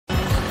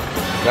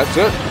That's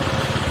it.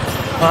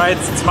 Alright,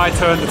 it's my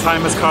turn, the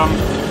time has come.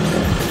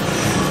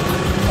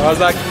 I was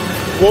like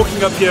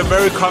walking up here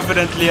very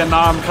confidently and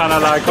now I'm kind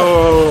of like,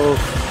 oh.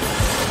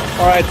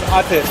 Alright,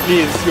 Ate,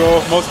 please,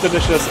 your most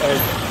delicious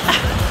egg.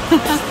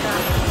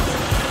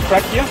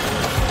 Crack here?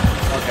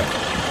 Okay.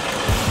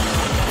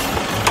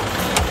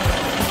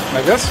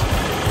 Like this?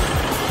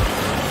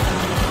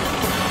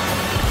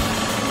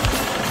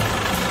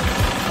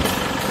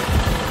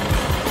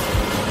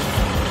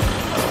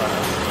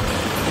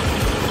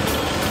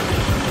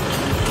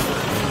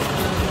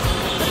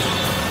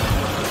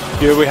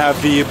 Here we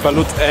have the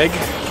balut egg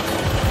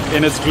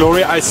in its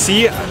glory. I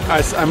see,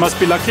 I must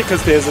be lucky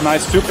because there's a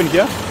nice soup in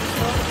here.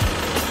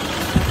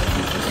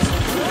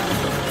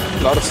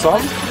 A lot of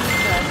salt?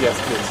 Yes,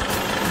 please.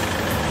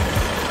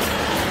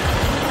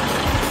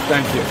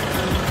 Thank you.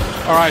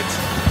 All right.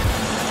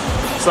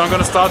 So I'm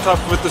going to start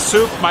off with the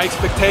soup. My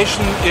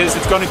expectation is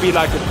it's going to be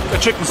like a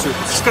chicken soup.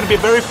 It's just going to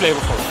be very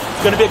flavorful.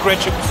 It's going to be a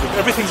great chicken soup.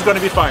 Everything's going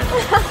to be fine.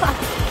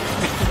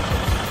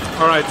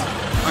 All right.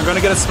 I'm going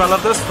to get a smell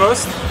of this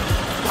first.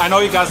 I know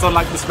you guys don't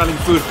like me smelling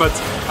food, but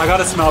I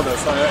gotta smell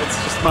this. It's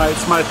just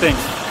my thing.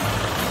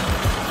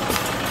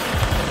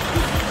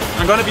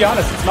 I'm gonna be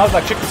honest, it smells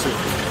like chicken soup.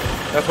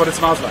 That's what it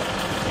smells like.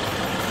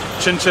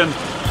 Chin chin.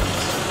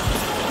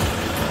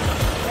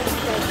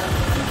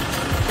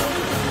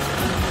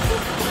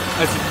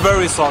 It's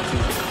very salty.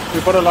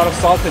 We put a lot of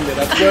salt in there,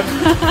 that's good.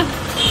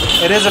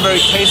 It is a very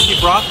tasty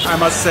broth, I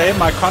must say.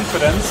 My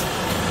confidence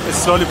is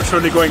slowly but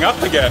surely going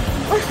up again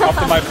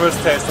after my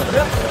first taste of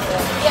it.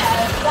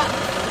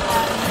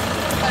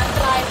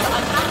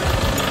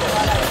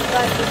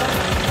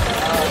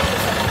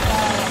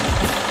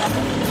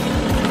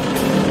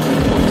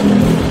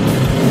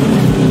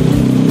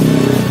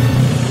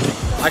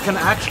 I can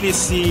actually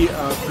see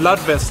blood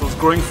vessels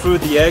growing through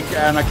the egg,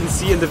 and I can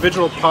see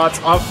individual parts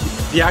of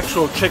the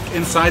actual chick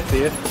inside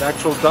there, the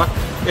actual duck.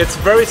 It's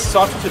very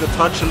soft to the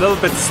touch, a little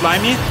bit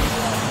slimy.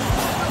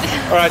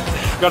 Alright,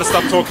 gotta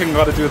stop talking,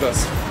 gotta do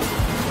this.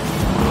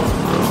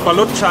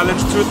 Balut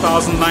Challenge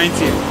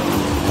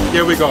 2019.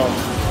 Here we go.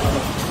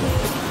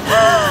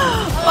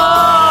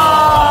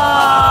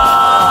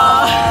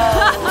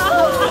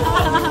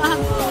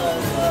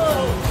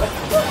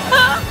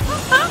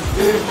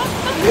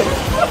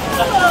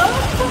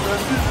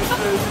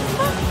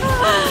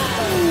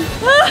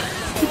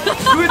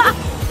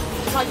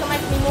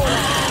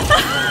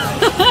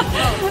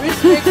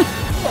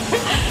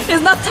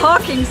 He's not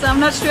talking, so I'm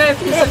not sure if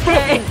he's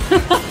okay.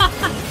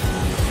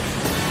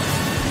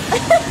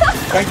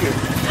 Thank you.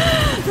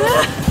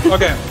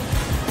 Okay.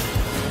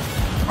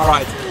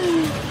 Alright.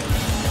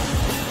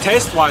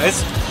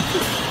 Taste-wise,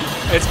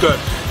 it's good.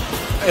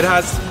 It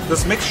has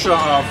this mixture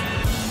of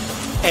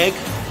egg,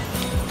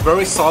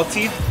 very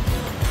salty,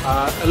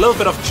 a little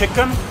bit of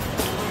chicken.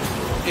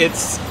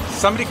 It's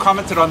somebody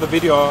commented on the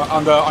video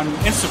on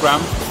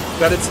Instagram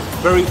that it's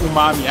very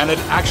umami, and it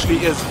actually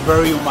is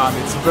very umami.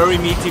 It's very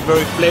meaty,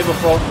 very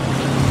flavorful.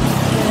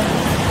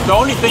 The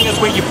only thing is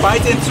when you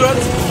bite into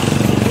it,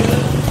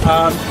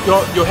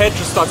 your head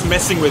just starts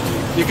messing with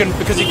you.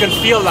 Because you can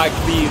feel like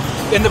the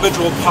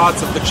individual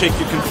parts of the chick.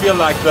 You can feel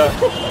like the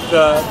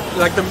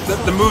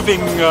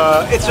moving.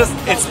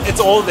 It's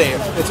all there.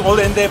 It's all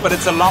in there, but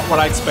it's a lot what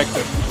I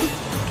expected.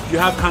 You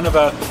have kind of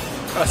a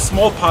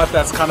small part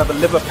that's kind of a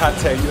liver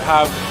pate. You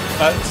have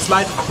a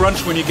slight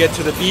crunch when you get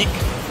to the beak,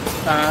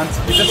 and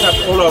you just have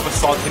all over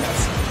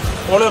saltiness.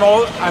 All in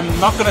all, I'm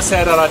not going to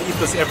say that I'd eat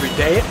this every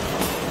day,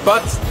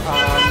 but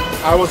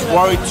I was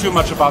worried too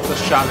much about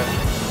this challenge.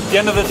 At the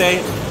end of the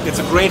day, it's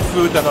a great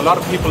food that a lot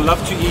of people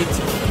love to eat,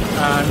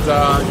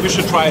 and you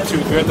should try it too.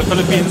 If you're in the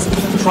Philippines,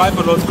 try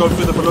balut, go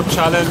through the balut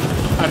challenge,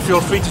 and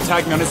feel free to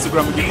tag me on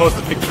Instagram when you post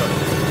the picture.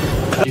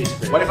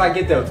 What if I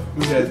get the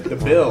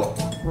bill?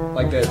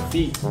 Like the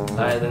feet?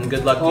 Alright, then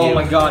good luck to you. Oh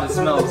my god, it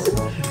smells.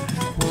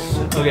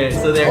 Okay,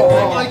 so there.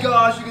 Oh my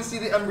gosh, you can see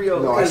the embryo.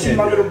 No, I see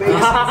my little baby.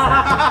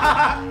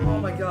 Oh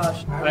my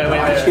gosh. Wait.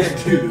 I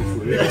can't do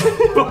this.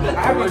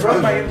 I haven't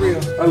drawn my embryo.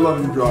 I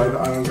love you, bro.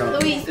 I don't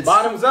got it.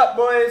 Bottoms up,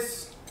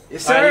 boys.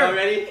 Yes, sir. Alright, y'all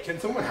ready? Can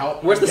someone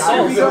help? Where's the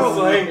salt?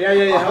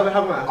 Yeah. How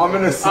about I'm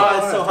gonna sit. Oh,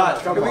 it's so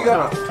hot. Here we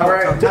go.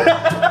 Alright.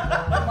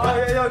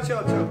 Yo,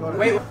 chill.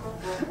 Wait.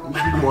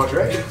 You want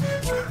right?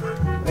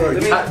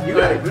 You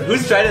got it.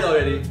 Who's tried it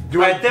already?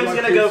 Alright, Tim's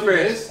gonna go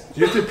first. Do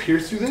you have to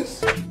pierce through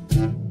this?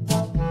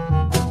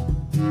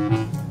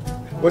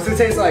 What's it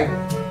taste like?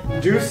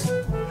 Juice?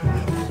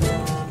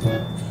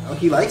 Oh,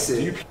 he likes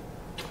it.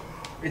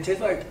 It tastes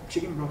like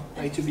chicken, bro.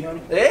 Like, to be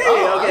honest. Hey,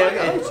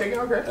 okay. Chicken,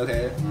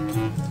 okay.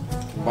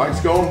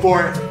 Mike's going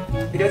for it.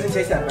 It doesn't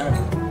taste that bad.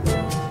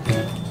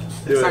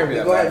 It's not really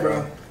that Go bad. ahead,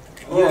 bro.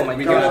 Oh my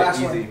We god. got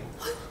it easy.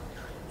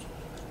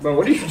 Bro,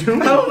 what are you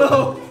doing? I don't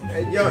know.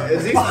 Yo,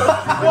 is he? I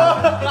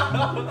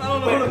don't know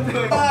what I'm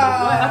doing. Do I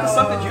have to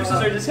suck the juices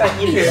or just kind of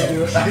eat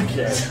it? I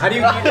can't. How do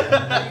you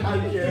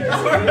eat it?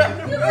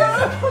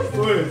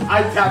 I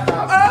tapped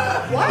out.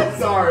 What?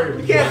 Sorry.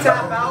 You can't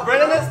tap out.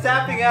 Brennan is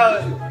tapping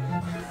out.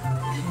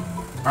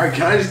 Alright,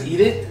 can I just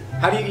eat it?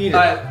 How do you eat it?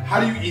 How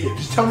do you eat it?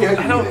 Just tell me how you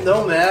eat it. I don't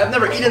know, man. I've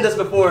never eaten this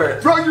before.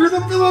 Bro, you're the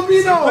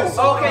Filipino!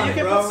 Okay, you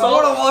can put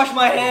salt. I want to wash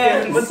my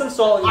hands. Put some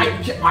salt in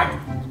it.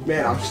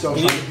 Man, I'm so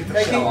trying to get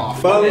the shell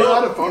off. Balut. You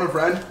want to phone a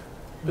friend?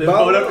 You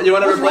want to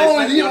What's wrong replace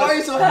with it? you? Why are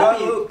you so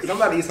happy? Because I'm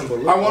about to eat some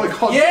balut. I want to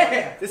call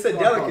Yeah! It's a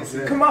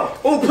delicacy. Come on.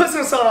 Oh, put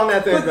some salt on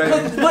that thing, baby.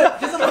 Put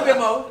just a little bit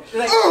more.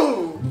 Like,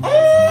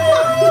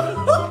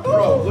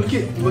 Bro,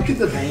 look at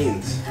the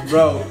veins.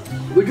 Bro,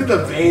 Look at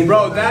the veins.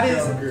 Bro, that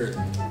is-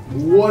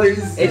 What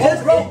is It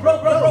just, bro,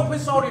 put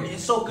salt in it.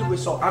 It's so good with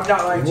salt. I'm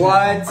not lying to you.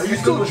 what? Are you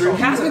still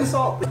drinking? Pass me the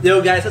salt.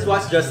 yo, guys, let's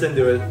watch Justin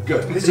do it.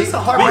 Good. It's just a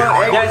hard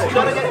egg.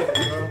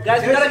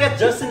 Guys, we gotta get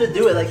Justin to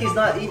do it. Like he's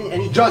not eating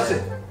anything.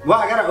 Justin. Well,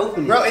 I gotta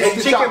open it. Bro, Take it's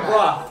the chicken shot, man.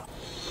 broth.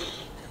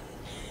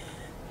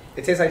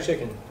 It tastes like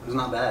chicken. It's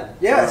not bad.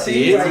 Yeah,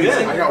 see? It's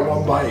good. I got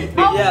one bite.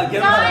 Oh, Yeah, give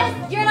him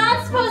guys, you're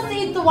not supposed to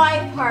eat the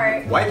white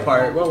part. White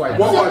part? What white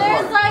What So white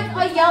there's part?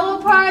 like a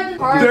yellow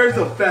part. There's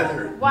a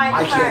feather. White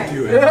I can't part.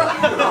 do it.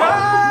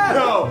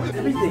 No.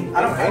 Everything.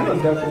 I don't have any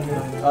blood in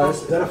here.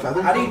 Is that a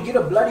feather? I didn't get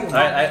a bloody one.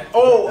 That's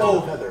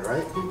a feather,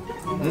 right?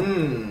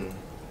 Mmm.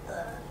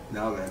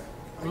 No,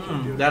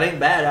 man. That ain't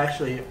bad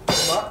actually.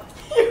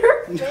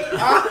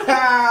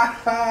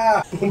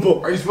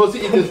 Are you supposed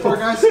to eat this part,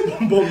 guys?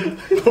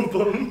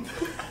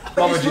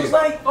 Mama This G. looks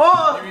like,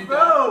 Oh,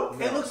 bro,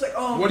 it looks like,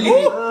 What do you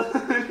eat? Yellow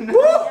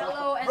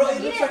and Bro, then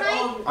it eat looks it, like,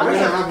 right? I'm gonna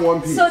have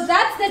one piece. So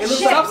that's the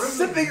chip. Stop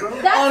sipping.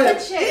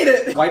 That's the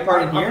chip. White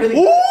part in here? Really,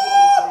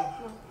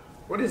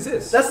 What is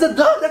this? That's the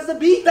duck. That's the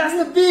beak. That's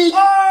the beak.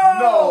 oh,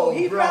 No,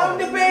 he bro.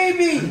 found the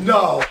baby.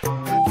 No.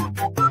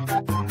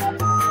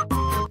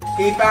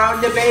 He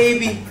found the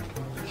baby.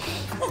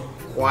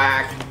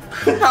 Quack.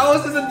 How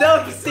is this a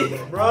delicacy?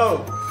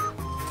 Bro.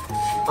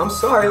 I'm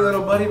sorry,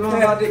 little buddy, but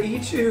I'm about to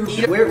eat you.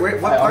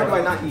 What part do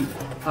I not eat?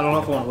 I don't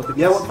know if I want to look at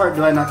Yeah, what part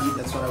do I not eat?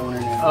 That's what I want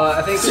to know.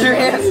 I think your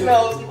hand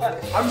smells.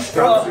 I'm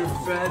strong.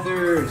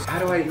 Feathers. How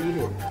do I eat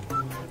it?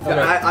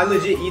 I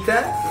legit eat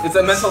that? It's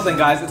a mental thing,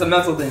 guys. It's a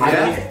mental thing. I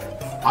Yeah?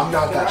 can't. I'm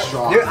not that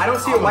strong. Dude, I don't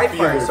see a I'm white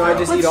part, feeder, so I bro.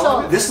 just Put eat all salt.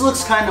 of it. This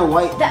looks kind of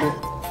white. That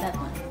but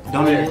one.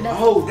 Don't eat it.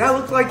 Oh, that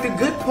looks like the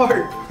good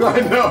part. I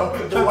know.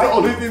 That's the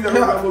only thing that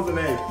resembles an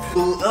egg.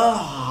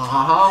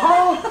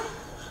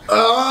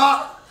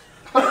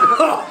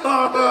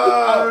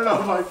 I don't know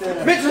if I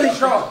can. Mentally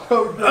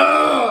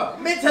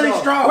strong. Mentally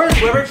strong.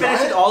 Whoever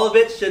finishes all of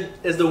it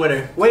is the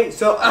winner. Wait,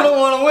 so I don't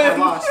want to I win.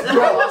 lost.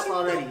 I lost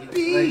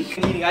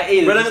already. I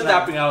ate it. Brennan is just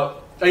tapping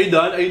out. Are you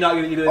done? Are you not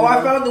gonna eat it Oh, I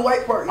anymore? found the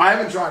white part. I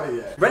haven't tried it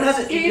yet. Brennan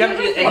hasn't. You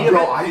haven't eaten any of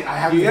Bro, it. I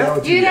haven't You been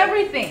able to Eat yet.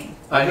 everything.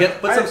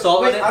 Alright, put some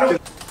salt in it. I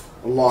don't.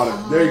 A lot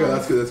of. There you go.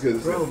 That's good. That's good.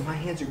 That's bro, good. my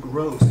hands are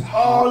gross.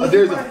 Oh, look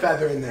There's at a my,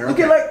 feather in there. look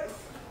Okay. at like,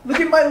 look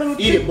at my little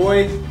Eat chip. it,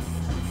 boy.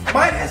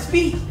 Mine has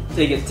feet.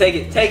 Take it. Take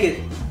it. Take it.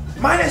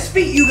 Mine has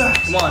feet, you guys.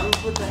 Come on.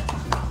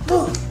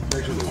 Look,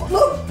 Actually, watch.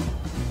 look.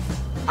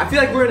 I feel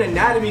like we're in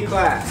anatomy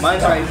class.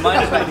 Mine's right.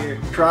 Mine's right here.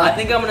 I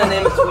think I'm gonna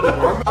name it Tweety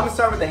Bird. I'm gonna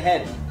start with the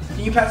head.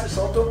 Can you pass the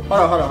salt though?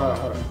 Hold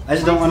on. I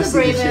just don't want to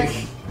Mine's see the the bravest.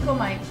 chick. Go,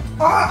 Mike.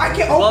 I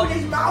can't Well, open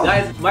his mouth.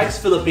 guys, Mike's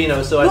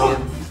Filipino, so I Look,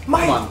 mean,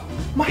 Mike. come on.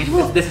 Mike,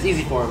 look. This is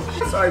easy for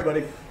him. Sorry,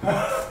 buddy.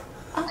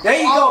 There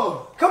you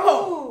go. Come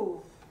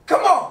on.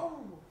 Come on.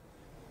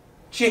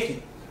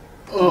 Chicken.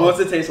 What's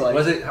it taste like?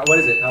 What is it? How's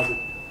it?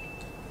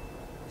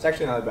 It's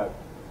actually not that bad.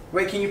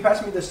 Wait, can you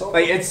pass me the salt?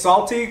 Like, it's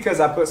salty because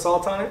I put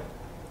salt on it,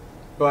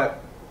 but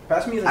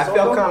Pass me the I salt.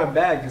 felt though. kind of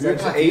bad because I You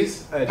just got ate.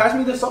 these? Pass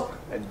me the salt.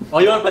 Oh,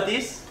 you want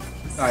patis?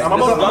 Alright, I'm this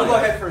gonna is mine. go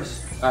ahead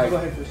first. Alright. Go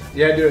ahead first.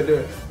 Yeah, do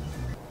it.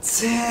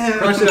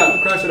 Crunch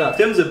it up.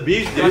 Tim's a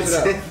beast, Crunch dude.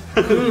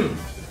 it up.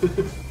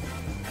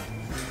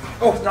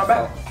 Oh, it's not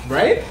bad.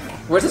 Right?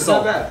 Where's the It's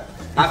not salt? bad.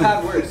 I've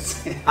had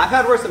worse. I've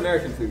had worse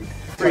American food.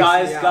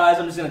 Guys, Yeah. guys,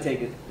 I'm just gonna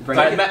take it.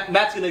 Alright,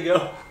 Matt's gonna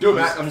go. Do it,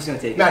 Matt. I'm just gonna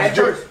take it. Matt, Head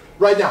do it. first.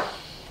 Right now.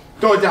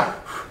 Throw it down.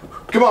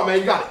 Come on, man.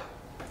 You got it.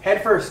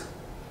 Head first.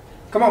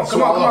 Come on,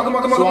 come on, Swallow come on, it. come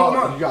on, come on, Swallow come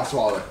on, it. come You gotta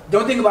swallow it. on.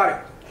 Don't think about it.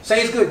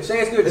 Say it's good. Say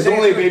it's good. It's Say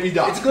only a good. baby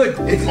duck. It's good.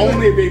 It's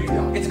only a baby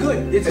duck. It's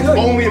good. It's It's good.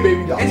 only a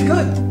baby duck. It's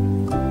good.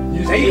 You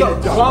just There you ate go.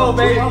 a duck. Swallow,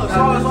 baby.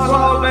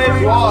 Swallow, baby.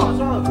 Swallow.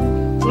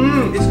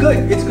 Mmm, it's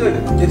good. It's good.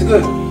 It's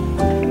good.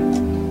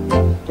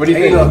 What do you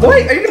There you think? go.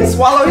 Wait, are you gonna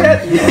swallow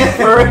yet?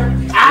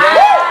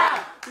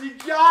 Ah! You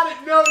got it.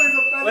 No, there's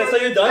a feather. Wait, so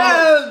you're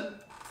done?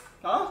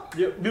 Huh?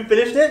 You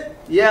finished it?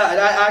 Yeah,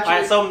 I actually.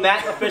 Alright, so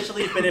Matt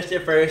officially finished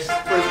it first.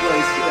 First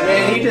place.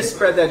 Man, he just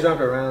spread that junk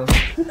around.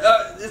 Do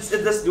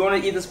you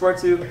want to eat this part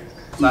too?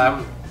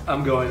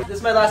 I'm going. This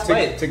is my last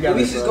bite. Together,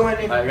 Luis is bro. going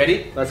in. Alright,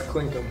 ready? Let's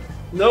clink them.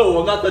 No,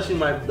 I'm not touching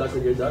my duck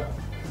with your duck.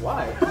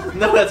 Why?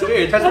 No, that's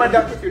weird. Touch my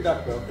duck with your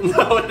duck, bro. No.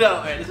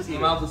 Alright, let's just eat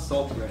it. mouth is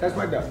salty right Touch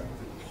my duck.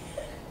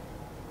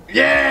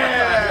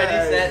 Yeah.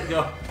 Ready, set,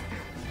 go.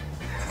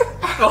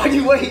 Why'd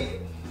you wait?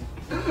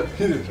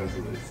 He didn't trust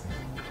this.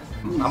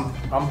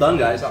 I'm done,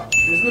 guys.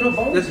 This little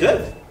bone. It's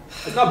good.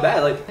 It's not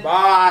bad. Like,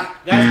 Bye.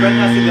 guys, Brendan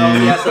has to go.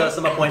 He has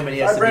some appointment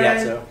he has Bye, to be at.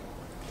 Brendan.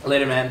 So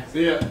later, man.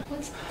 See ya.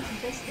 What's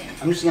interesting?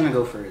 I'm just gonna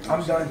go for it.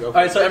 I'm done. All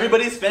right, so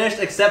everybody's finished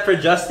except for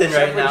Justin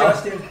right Except now.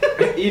 for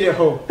Justin. Eat it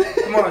whole.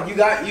 Come on, you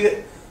got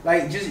you.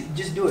 Like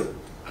just do it.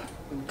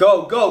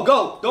 Go, go,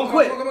 go. Don't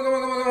quit. Come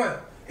on.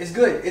 It's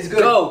good. It's good.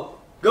 Go,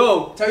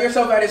 go. Tell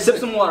yourself that it's Sip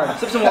good. some water.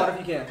 Sip some water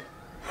if you can.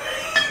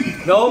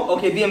 No?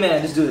 Okay, be a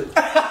man. Just do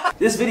it.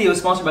 This video is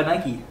sponsored by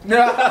Nike.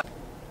 No.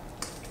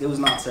 It was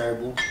not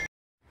terrible.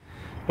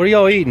 What are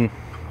y'all eating?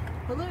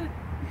 Balut.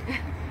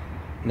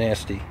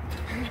 Nasty. Duck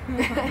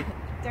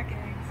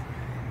eggs.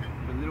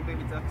 The little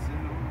baby ducks in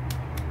them.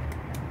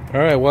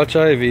 All right, watch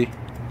Ivy.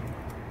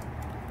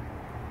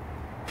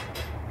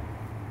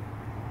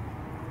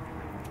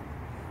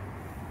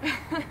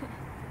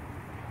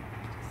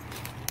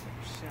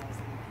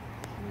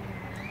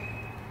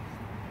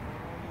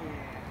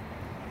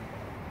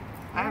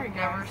 I've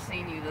never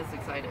seen you this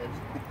excited.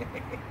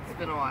 It's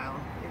been a while.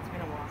 It's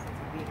been a while since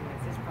I've eaten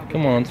this. This is probably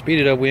Come on, speed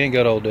it up. We ain't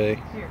got all day.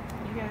 Here,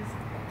 you guys.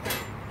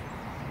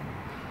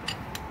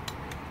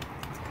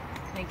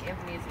 I think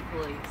Anthony is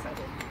equally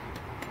excited.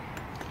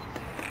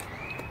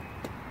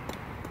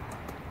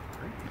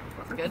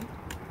 It's good?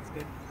 It's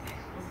good.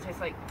 What does it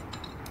taste like?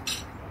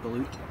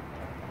 Balut.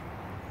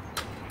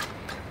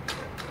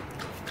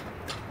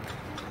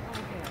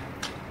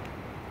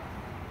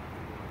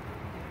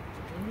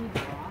 Any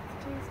broth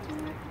taste to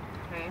it?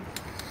 Okay.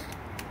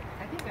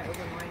 I think I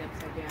opened mine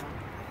upside down.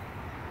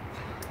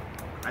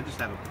 I just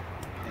have a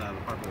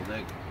hard-boiled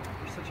egg.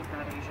 You're such a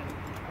bad Asian.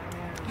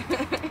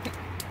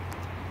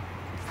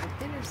 It's the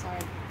thinner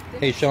side.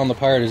 Hey, Sean the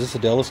Pirate, is this a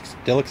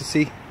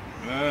delicacy?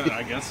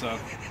 I guess so.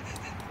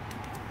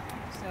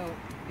 So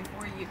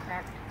before you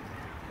crack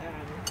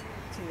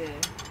to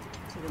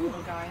the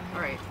little guy in here,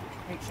 Alright.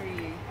 make sure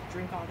you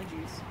drink all the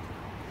juice.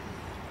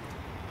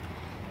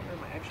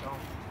 Where's my eggshell?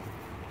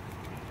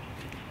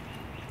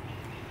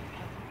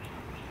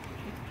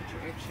 You can put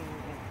your eggshell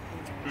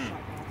in the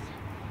shot glass.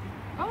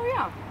 Oh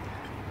yeah.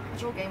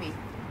 It's real gamey.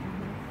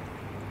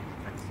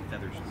 I can see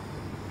feathers.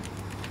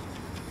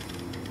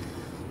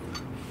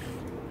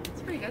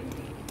 It's pretty good.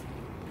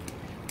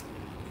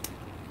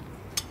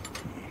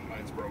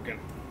 Mine's broken.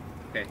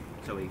 Okay,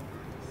 so we.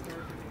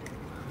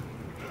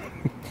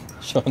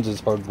 Sean's is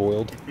hard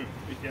boiled.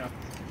 Yeah.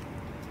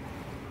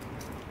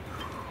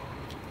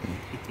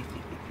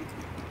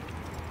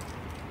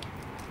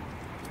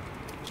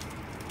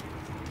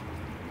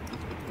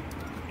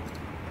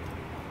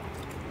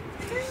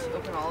 Just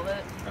open all of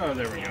it. Oh,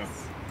 there we go.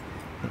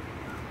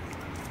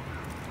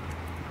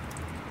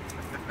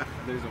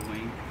 There's a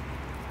wing.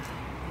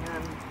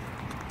 And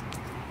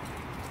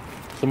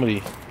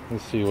Somebody,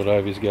 let's see what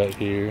Ivy's got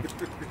here.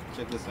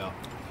 Check this out.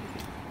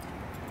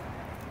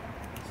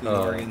 See the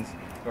organs.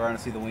 Go around and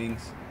see the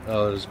wings.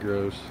 Oh, that is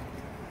gross.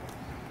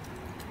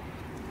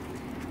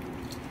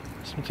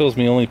 Someone tells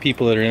me only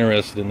people that are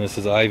interested in this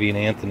is Ivy and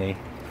Anthony.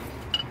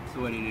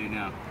 So what do you do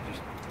now?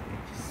 Just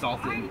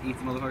salt it and eat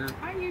the motherfucker?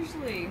 I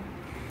usually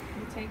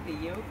will take the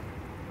yolk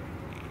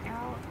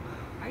out.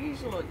 I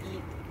usually will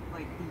eat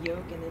like the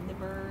yolk and then the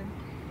bird.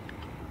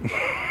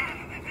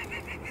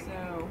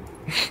 So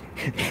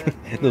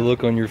The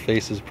look on your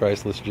face is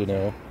priceless,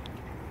 Janelle.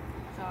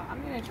 so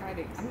I'm gonna eat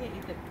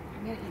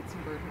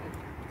some bird head.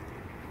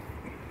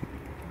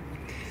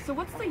 so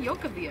what's the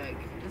yolk of the egg?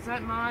 Is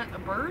that not a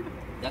bird?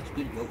 That's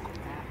good yolk.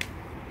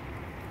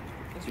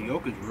 The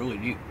yolk is really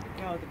neat.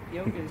 No, the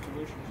yolk is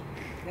delicious.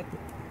 But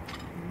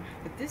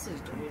this is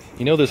delicious.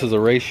 You know this is a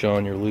race,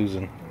 Sean. You're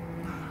losing.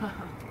 Oh,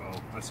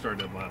 I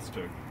started last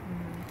too.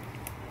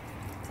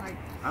 It's like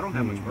I don't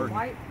have much bird.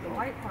 the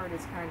white part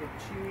is kind of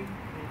chewy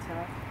and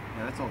tough.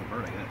 Yeah, that's all the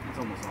bird I got. It's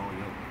almost all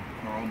yolk.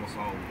 Or almost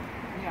all.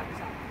 Yeah, it's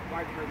that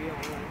white part you don't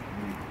like.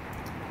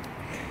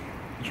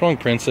 What's wrong,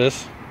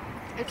 Princess?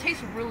 It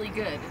tastes really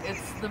good.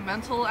 It's the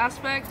mental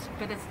aspect,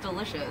 but it's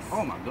delicious.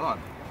 Oh my god.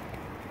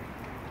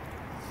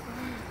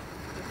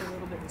 With a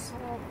little bit of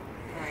salt.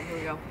 Alright, here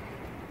we go.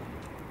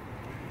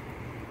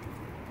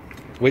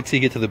 Wait till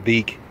you get to the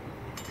beak.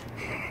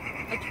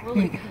 It's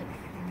really good.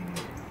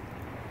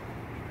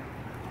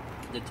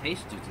 The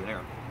taste is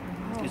there.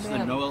 Oh, It's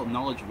man. the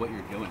knowledge of what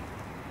you're doing.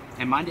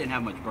 And mine didn't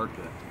have much bird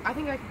to it. I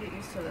think I could get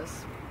used to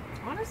this.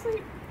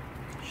 Honestly,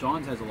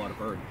 Sean's has a lot of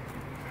bird.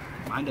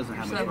 Mine doesn't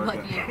have So much I'm bird to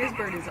lucky. it. his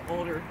bird is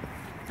older.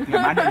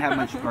 Yeah, mine didn't have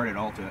much bird at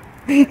all to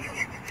it.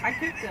 I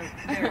cooked them.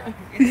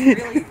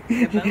 It's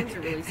really, the bones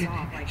are really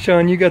soft. Like,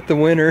 Sean, you got the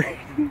winner.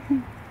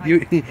 You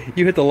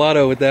hit the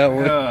lotto with that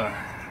one.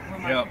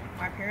 when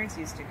my parents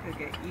used to cook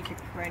it, you could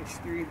crunch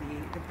through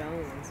the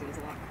bones. It was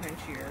a lot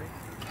crunchier.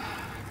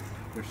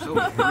 They're so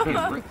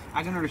freaking rich.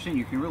 I can understand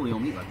you can really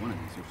only eat like one of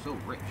these. They're so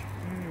rich.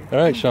 All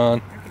right,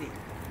 Sean. I could eat.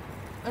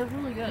 It's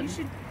really good. You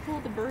should pull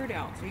the bird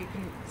out so you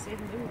can save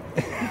the mood.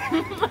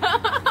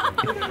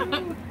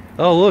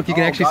 Oh, look, you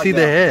can Oh, actually God, see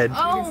the yeah. head.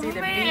 Oh see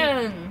the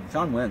man!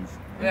 Sean wins.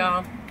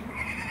 Yeah.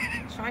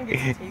 Sean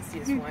gets the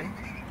tastiest one.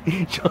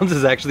 Sean's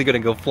is actually going to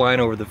go flying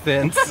over the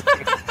fence.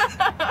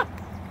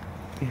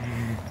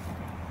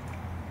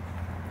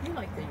 You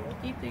like the yolk.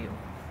 Eat the yolk.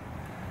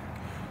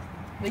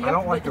 I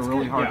don't like the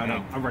really hard. Yeah, I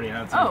know. I've already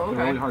had some. Oh, okay.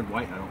 The really hard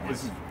white. I don't like.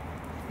 This is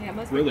Yeah,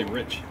 most really people,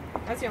 rich.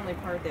 That's the only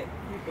part that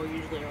people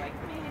usually are like,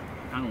 meh.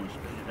 I don't want to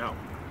spit it out.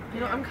 You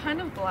know, I'm kind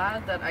of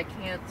glad that I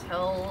can't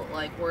tell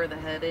like where the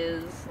head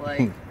is.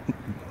 Like,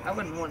 I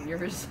wouldn't want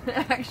yours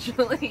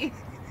actually.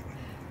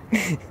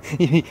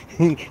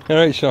 All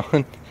right,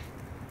 Sean.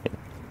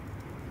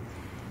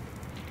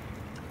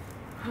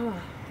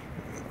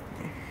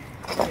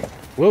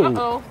 Whoa.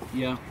 Uh-oh.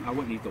 Yeah, I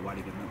wouldn't eat the white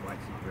again. The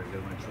white's not very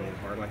good when it's really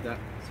hard like that.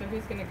 So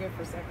who's gonna go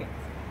for second?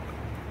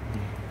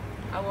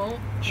 I won't.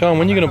 Sean,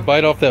 when are you gonna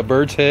bite off that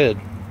bird's head?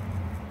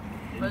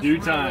 In due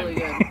time.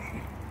 Really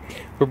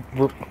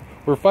good.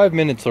 We're 5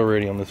 minutes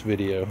already on this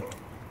video.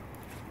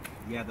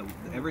 Yeah,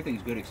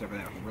 everything's good except for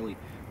that really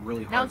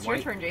hard Now it's your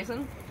white. turn,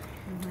 Jason.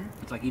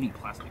 It's like eating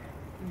plastic.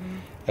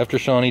 After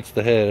Sean eats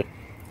the head.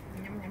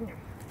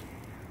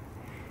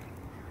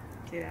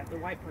 See that? The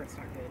white part's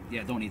not good.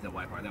 Yeah, don't eat that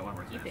white part. That white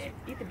part's nasty.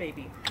 Eat the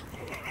baby.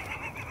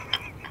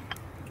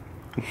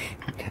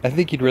 I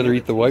think you'd rather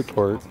eat the white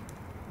part. Awesome.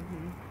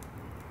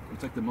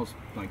 It's like the most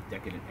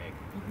decadent egg.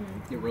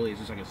 It really is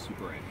just like a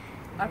super egg.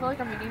 I feel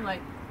like I'm eating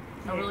like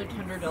a really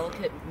tender,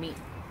 delicate meat.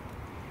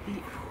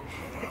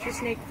 Put your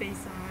snake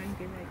face on.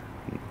 Be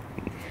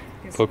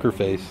like. Poker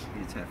face.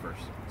 Eat its head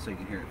first, so you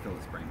can hear it fill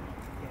its brain.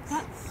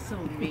 That's so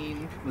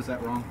mean. Was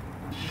that wrong?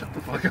 Shut the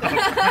fuck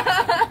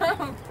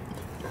up.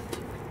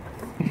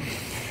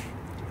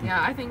 Yeah,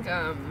 I think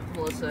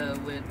Melissa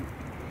would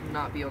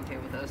not be okay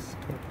with this.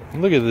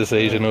 Look at this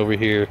Asian over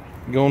here,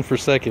 going for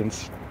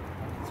seconds.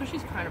 So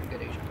she's kind of a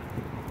good Asian.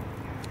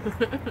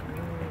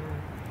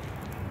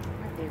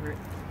 My favorite.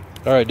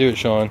 All right, do it,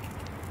 Sean.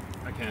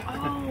 I can't.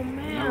 Oh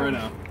man. Not right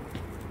now.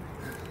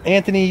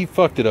 Anthony, you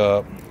fucked it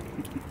up.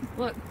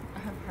 Look, I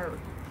have hair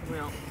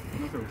coming out.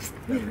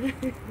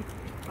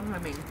 I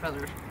mean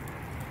feathers.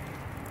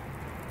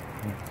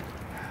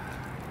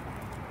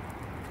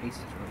 Tastes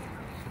is really good.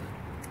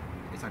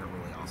 It's like a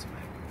really awesome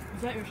egg.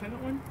 Is that your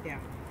second one? Yeah.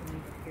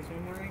 Here's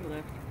one more egg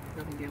left.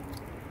 No big deal.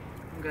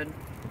 I'm good.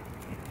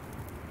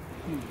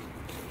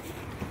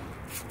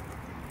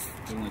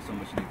 There's only so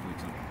much you can eat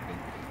something.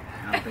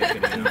 I don't think I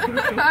could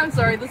eat it. I'm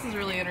sorry, this is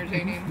really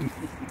entertaining.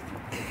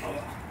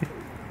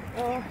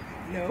 Oh,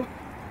 no.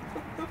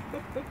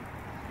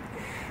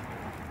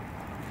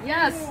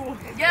 Yes!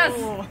 Yes!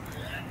 Oh.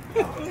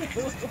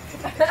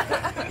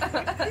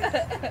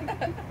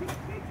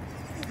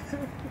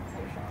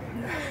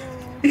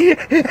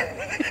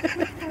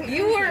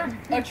 You were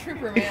a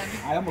trooper, man.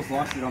 I almost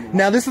lost it on the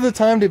Now this is the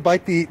time to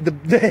bite the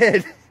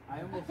head.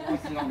 I almost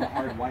lost it on the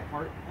hard white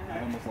part. I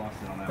almost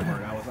lost it on that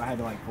part. I had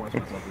to like force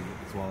myself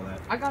to swallow that.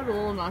 I got a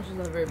little nauseous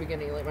at the very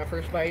beginning, like my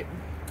first bite.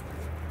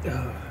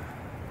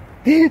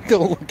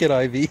 Don't look at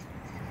Ivy.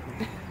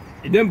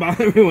 It didn't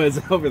bother me when it's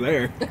over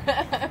there.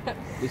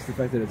 Just the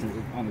fact that it's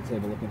on the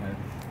table looking at it.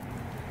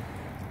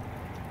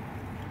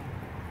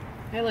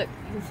 Hey, look,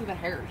 you can see the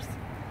hairs.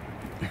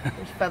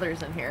 There's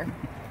feathers in here.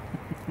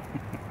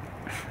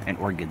 And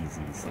organs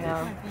and stuff.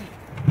 Yeah.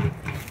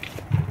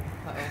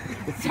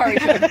 Uh-oh. Sorry,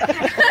 Chip.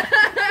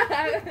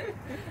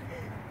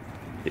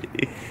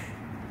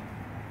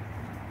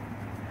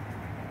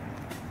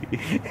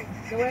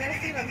 The way I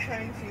see it, I'm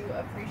trying to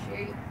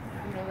appreciate,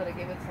 you know, that I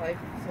gave its life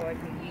so I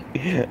can eat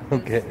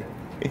Okay.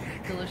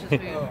 delicious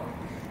food.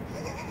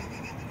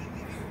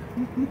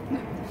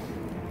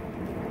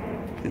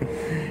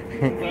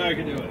 Well, I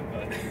could do it,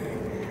 but...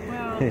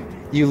 Well,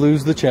 You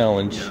lose the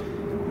challenge.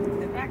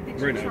 the fact that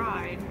you Right now.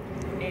 tried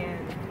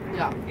and...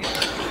 Yeah.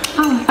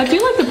 Oh, I do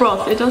like the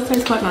broth. It does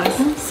taste quite nice.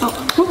 So,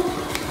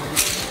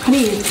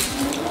 honey.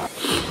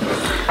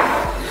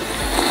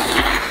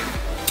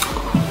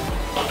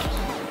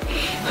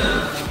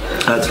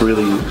 That's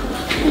really like.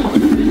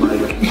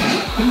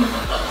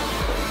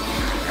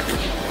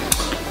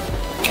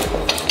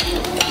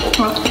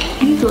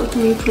 Can you do it for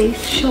me,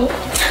 please? Sure.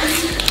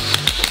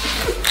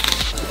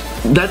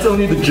 That's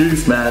only the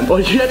juice, man. Oh,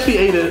 you actually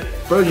ate it.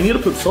 Bro, you need to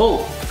put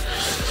salt.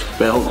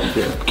 Wait, hold on.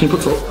 Yeah. Can you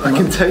put salt? I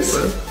can taste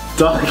it.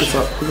 Dark. Put this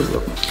up. Put this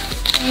up.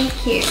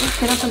 Thank you.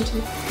 Can I come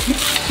too?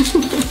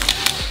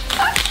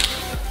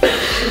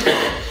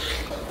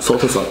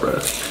 Salt this up, bro.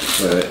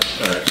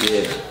 Alright,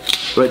 yeah.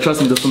 Wait,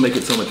 trust me, this will make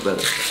it so much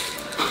better.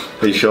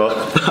 Are you sure?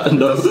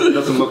 No. It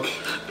doesn't look.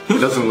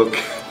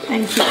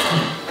 Thank you.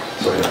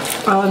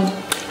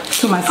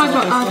 To myself. I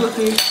got with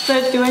you.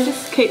 So do I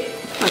just keep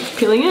like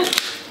peeling it?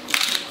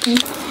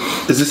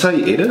 Is this how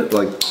you eat it?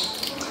 Like,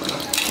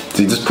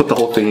 do you just put the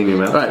whole thing in your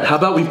mouth? Alright, how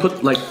about we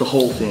put like the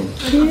whole thing?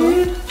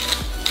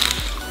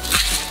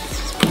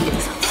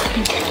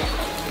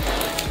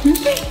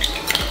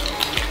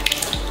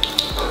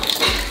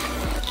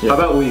 How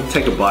about we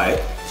take a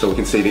bite so we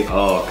can see the.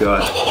 Oh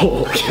god.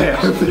 Okay,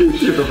 I'm pretty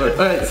sure.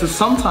 Alright, so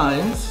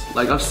sometimes,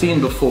 like I've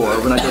seen before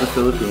when I go to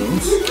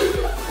Philippines,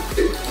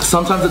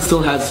 sometimes it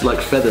still has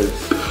like feathers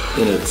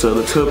in it. So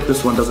let's hope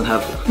this one doesn't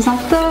have it. Is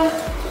that the...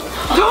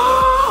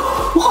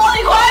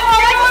 Holy crap!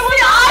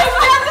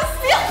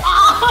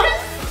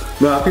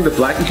 No, I think the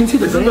black. You can see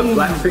the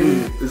black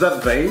thing. Is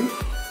that vein?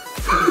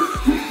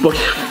 Look.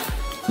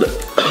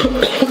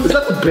 Is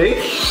that the beak?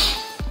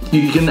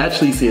 You can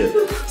actually see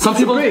it. Some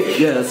people,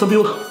 yeah, some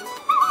people.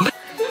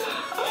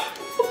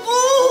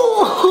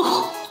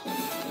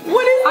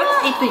 What is that?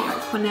 I'll eat the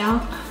yolk for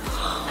now.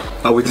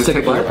 Are we just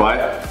taking a bite?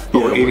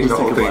 Or we're eating the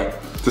whole thing?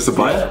 Just a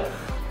bite? Yeah.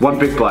 One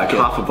big bite,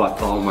 half a bite.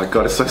 Oh my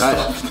god, it's so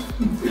soft.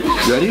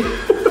 You ready?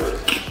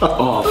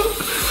 Oh.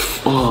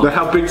 Now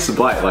how big's the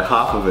bite? Like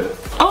half of it.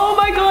 Oh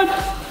my god,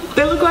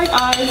 they look like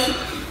eyes. Is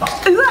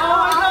that?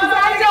 Oh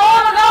my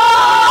god!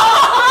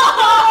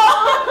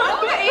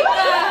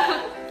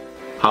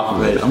 Half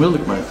of it. I'm gonna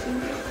look mine.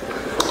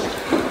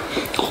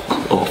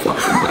 Oh fuck.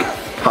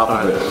 Half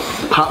of it.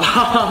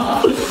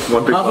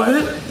 One big Half bite. of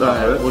it?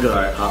 Alright, we'll go.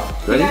 Alright, half.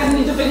 You Ready? guys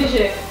need to finish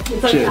it.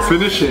 It's like Cheers.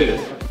 Finish it.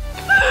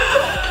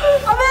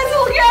 Oh, that's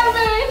looking at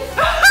me.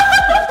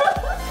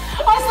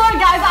 I swear,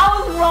 guys, I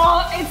was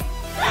wrong.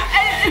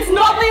 It's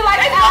nothing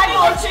like egg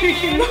or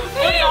chicken.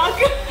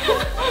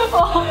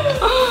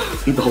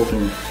 Eat the whole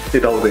thing.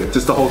 Eat the whole thing.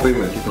 Just the whole thing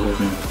then. Eat the whole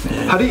thing.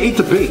 Yeah. How do you eat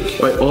the beak?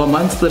 Wait, oh,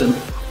 mine's splitting.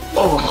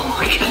 Oh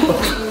my god.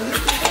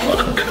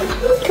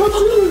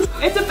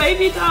 It's a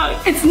baby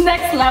duck. It's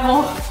next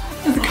level.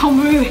 It's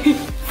completely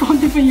from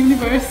different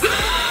universe.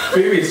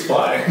 Baby's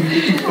fine.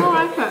 Oh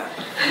my god.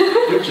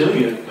 You're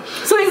chilling it.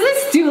 So is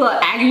this still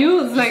an egg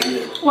yolk? It's like,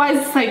 why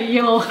is it like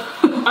yellow?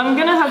 I'm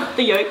gonna have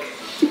the yolk.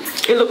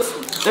 It looks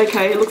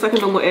okay. It looks like a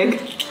normal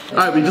egg.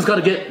 Alright, we just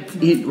gotta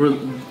we're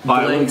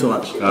delaying too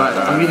much. Alright,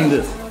 I'm eating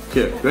this.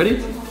 Here, ready?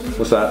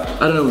 What's that?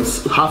 I don't know,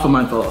 it's half of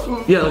mine fell off.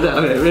 Yeah, like that.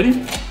 Okay,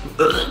 ready?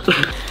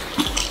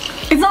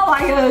 It's not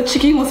like a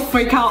chicken was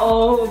freak out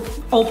or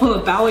open a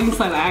bell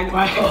inside the egg,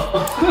 right?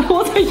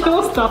 What's the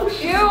yellow stuff?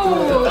 Ew! I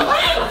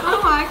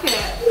don't like it.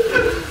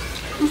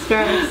 It's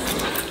gross.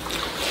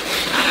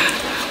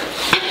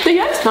 The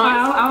yolk's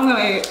nice. I'm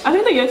gonna eat. I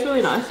think the yolk's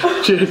really nice.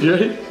 Cheers, you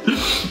ready?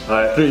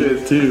 Alright,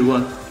 3, 2,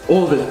 1.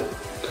 All of it.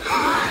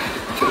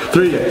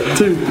 3,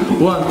 2,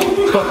 1.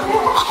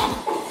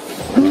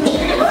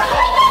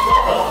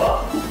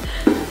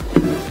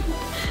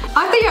 I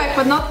like the yolk,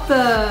 but not the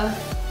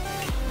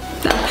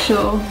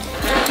actual.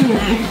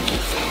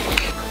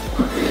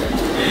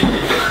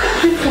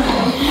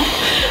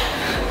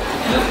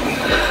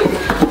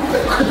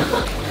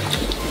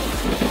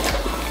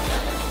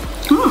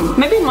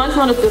 Maybe mine's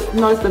not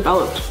as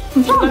developed.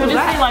 It's not just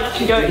say like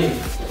yolk.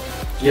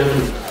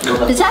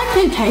 It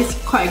actually tastes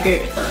quite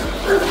good.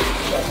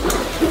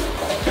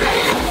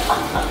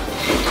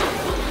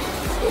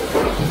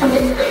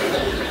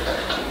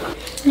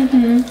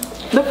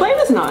 The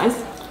flavor's nice.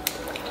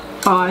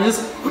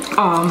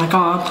 Oh my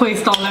god,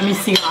 please don't let me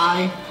see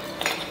eye.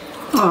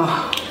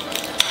 Oh.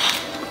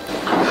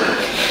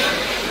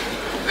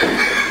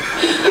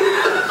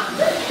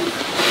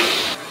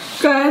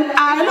 Good, and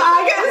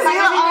I can see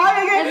the eye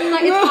again.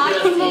 Like it's hard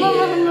to see.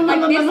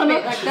 Like this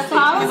bit, like that's I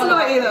was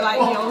gonna eat it like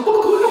you.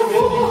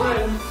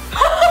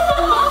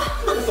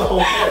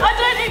 I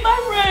don't eat my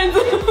friends.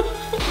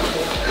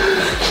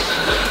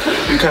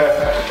 Okay.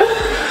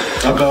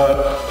 I got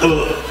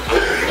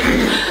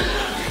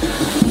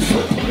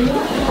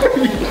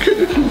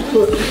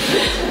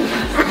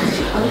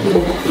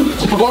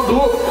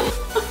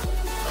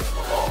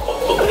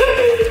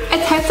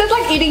It tasted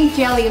like eating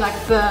jelly, like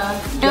it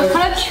was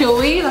kind of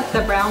chewy, like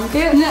the brown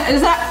bit. No,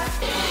 is that?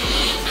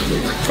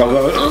 I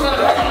got it.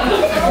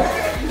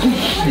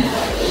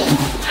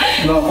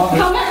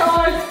 Come back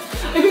on.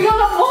 If you're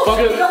gonna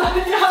vomit,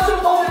 you have to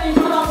vomit in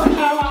front of the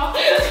camera.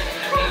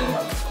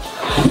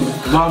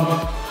 Mom.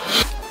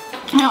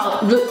 No,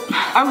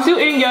 I'm still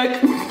eating yolk.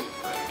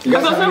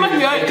 I've got so much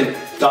yolk.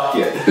 Duck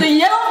yet. The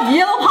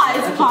yellow part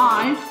is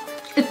fine.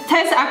 It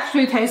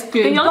actually tastes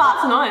good. The yellow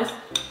part's nice.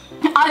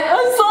 I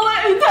saw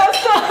that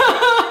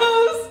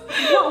intestines.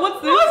 What's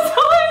this?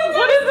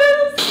 What is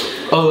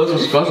this? Oh,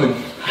 that's disgusting.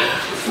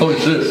 Holy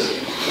shit.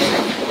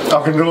 I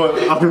can do it.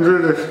 I can do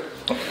this.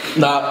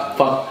 Nah,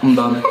 fuck, I'm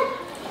done.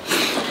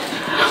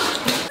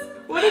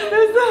 What is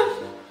this?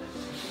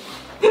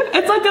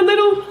 It's like a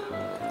little.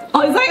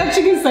 Oh, it's like a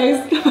chicken face.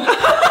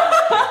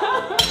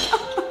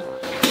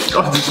 I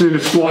just need a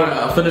swallow. Alright,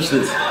 I'll finish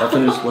this. I'll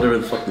finish whatever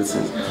the fuck this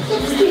is.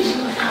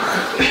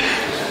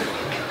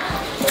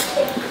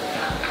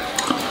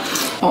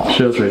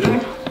 Cheers, Rachel.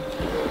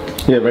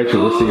 Yeah,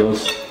 Rachel, let's see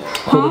yours.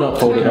 Hold it up,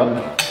 hold it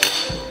up.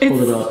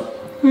 Hold it up.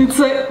 It's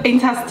like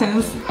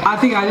intestines. I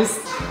think I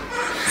just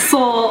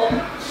saw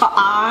the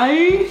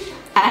eye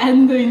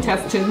and the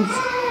intestines.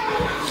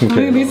 I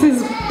think this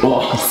is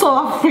sort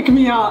of freaking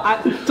me out.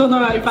 I don't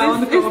know if I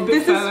want to go a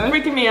bit further. This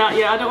is freaking me out.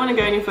 Yeah, I don't want to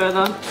go any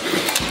further.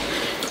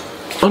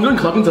 I'm going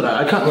clubbing today.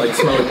 I can't like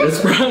smell like this,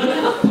 bro.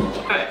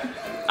 Alright,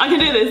 I can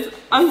do this.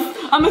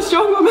 I'm a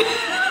strong woman.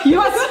 You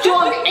are a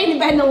strong,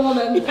 independent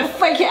woman.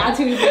 Fake it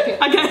until you make it.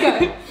 Okay. Let's go.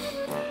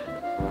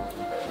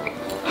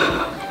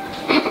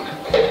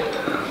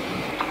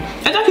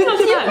 It's actually not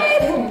too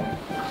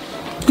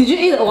bad. Did you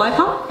eat a white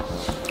part?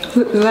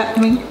 Does that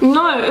mean?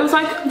 No, it was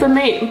like the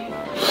meat.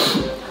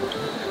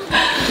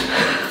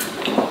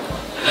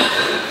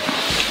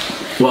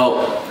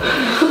 Well,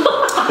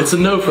 it's a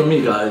no from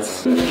me,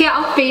 guys. Here,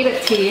 I'll feed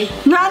it to you.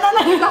 No.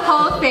 The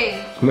whole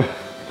thing.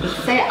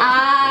 Say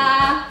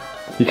ah.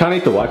 You can't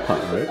eat the white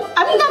part, right?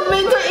 I'm not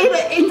meant to eat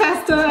the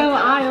intestine or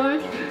eye.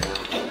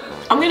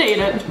 I'm gonna eat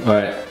it.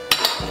 Alright.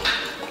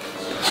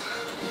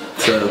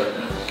 So,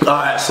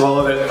 Alright,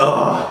 swallowed it.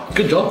 Oh.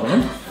 Good job,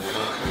 man.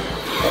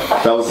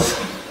 That was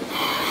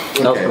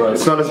gross.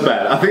 It's not as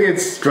bad. I think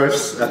it's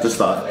gross at the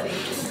start.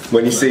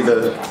 When you see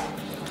the...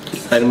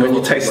 And when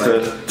you taste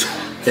the...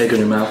 egg in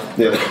your mouth.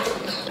 Yeah.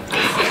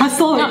 I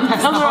saw it.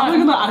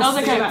 That was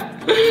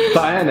okay.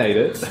 Diane ate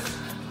it.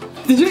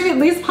 Did you eat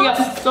these parts?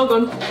 Yeah, still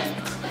gone.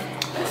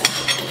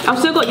 I've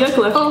still got yolk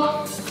left.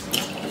 Oh.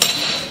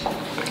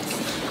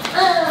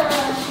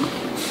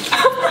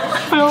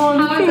 I don't want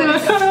to do it.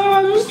 I don't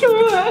want to do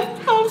it.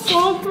 I'm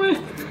sorry.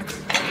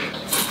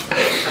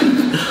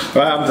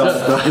 Right, I'm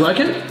done. You like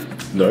it?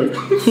 No.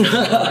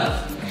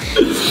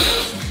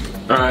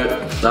 Alright,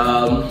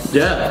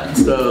 yeah,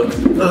 so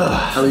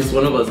at least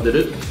one of us did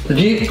it. Did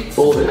you eat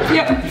all of it?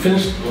 Yep. You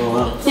finished? Oh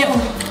wow. Yep.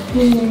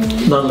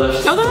 None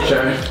left. Okay.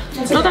 Sharon.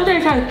 No, that's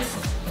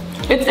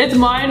okay. It's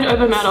mind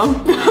over matter.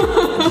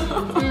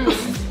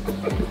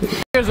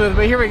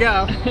 But here we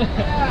go.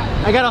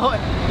 I got a whole.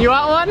 You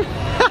want one?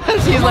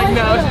 She's like,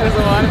 no, she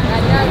doesn't want it.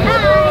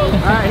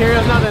 Alright, here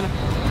goes nothing.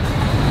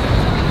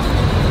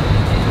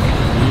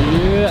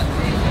 Yeah.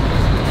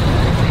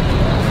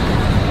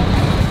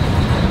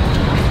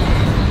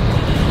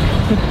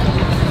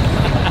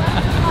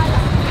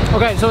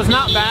 Okay, so it's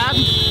not bad,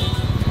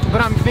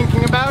 but I'm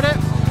thinking about it,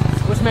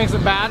 which makes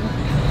it bad.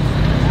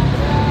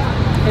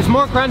 It's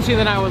more crunchy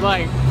than I would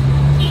like.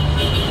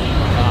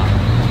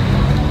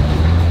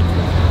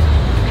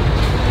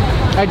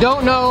 I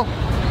don't know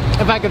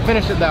if I could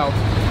finish it though.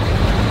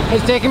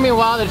 It's taking me a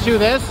while to chew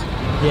this.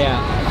 Yeah.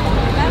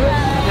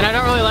 And I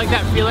don't really like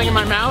that feeling in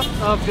my mouth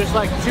of just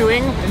like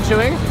chewing and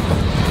chewing.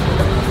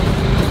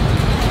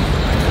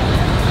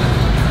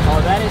 Oh,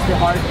 that is the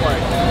hard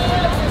part.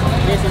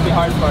 This is the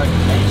hard part.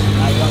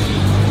 I don't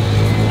eat.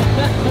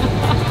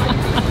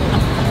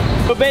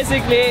 So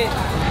basically,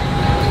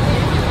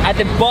 at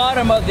the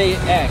bottom of the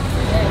egg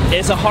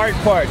is a hard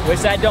part,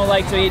 which I don't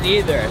like to eat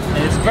either.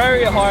 And it's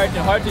very hard and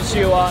hard to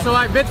chew on. So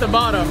I bit the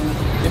bottom.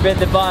 You bit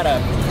the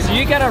bottom. So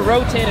you gotta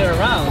rotate it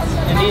around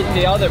and eat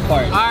the other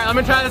part. Alright, let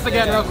me try this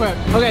again real quick.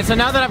 Okay, so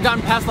now that I've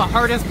gotten past the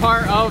hardest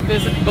part of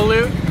this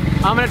balut,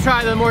 I'm gonna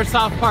try the more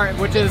soft part,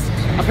 which is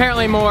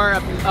apparently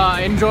more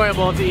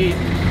enjoyable to eat.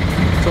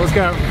 So let's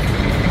go.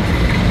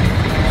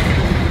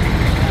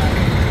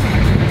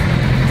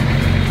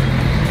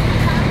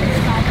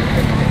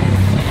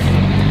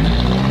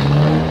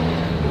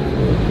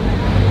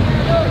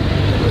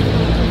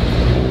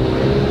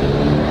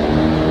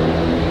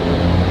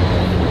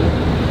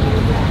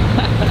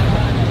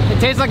 It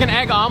tastes like an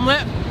egg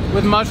omelet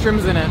with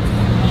mushrooms in it.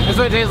 That's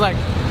what it tastes like.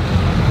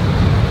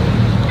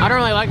 I don't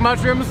really like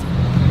mushrooms,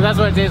 but that's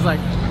what it tastes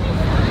like.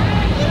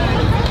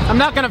 I'm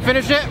not gonna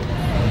finish it.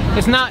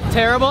 It's not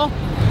terrible,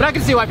 but I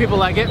can see why people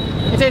like it.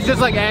 It tastes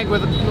just like egg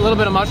with a little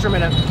bit of mushroom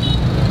in it.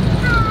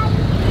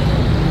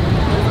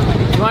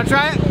 You wanna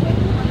try it?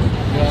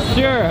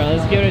 Sure,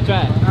 let's give it a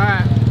try.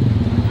 Alright.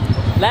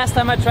 Last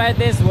time I tried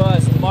this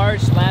was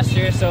March last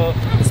year, so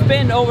it's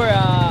been over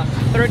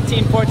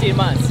 13, 14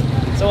 months.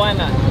 So why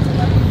not?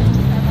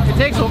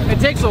 It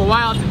takes a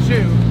while to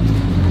chew.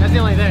 That's the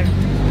only thing.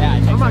 Yeah, it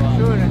takes I'm a not while.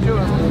 chewing and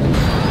chewing.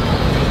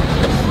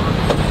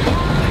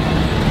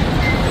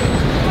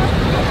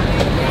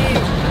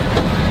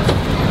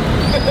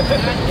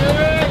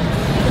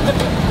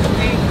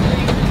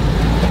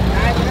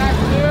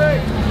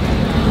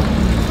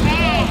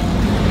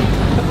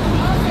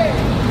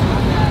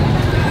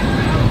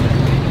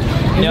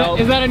 No.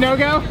 Is that a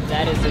no-go?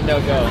 That is a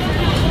no-go.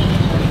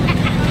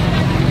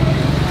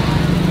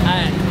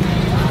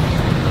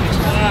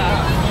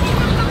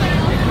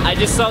 I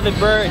just saw the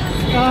bird.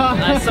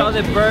 I saw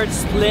the bird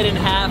split in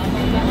half.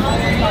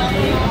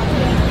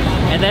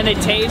 And then the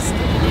taste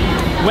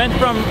went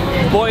from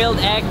boiled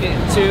egg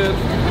to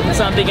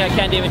something I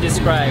can't even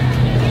describe.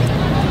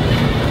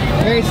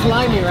 Very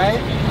slimy, right?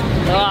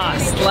 Ah,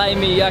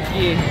 slimy,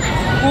 yucky.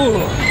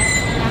 Ooh.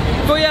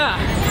 But yeah,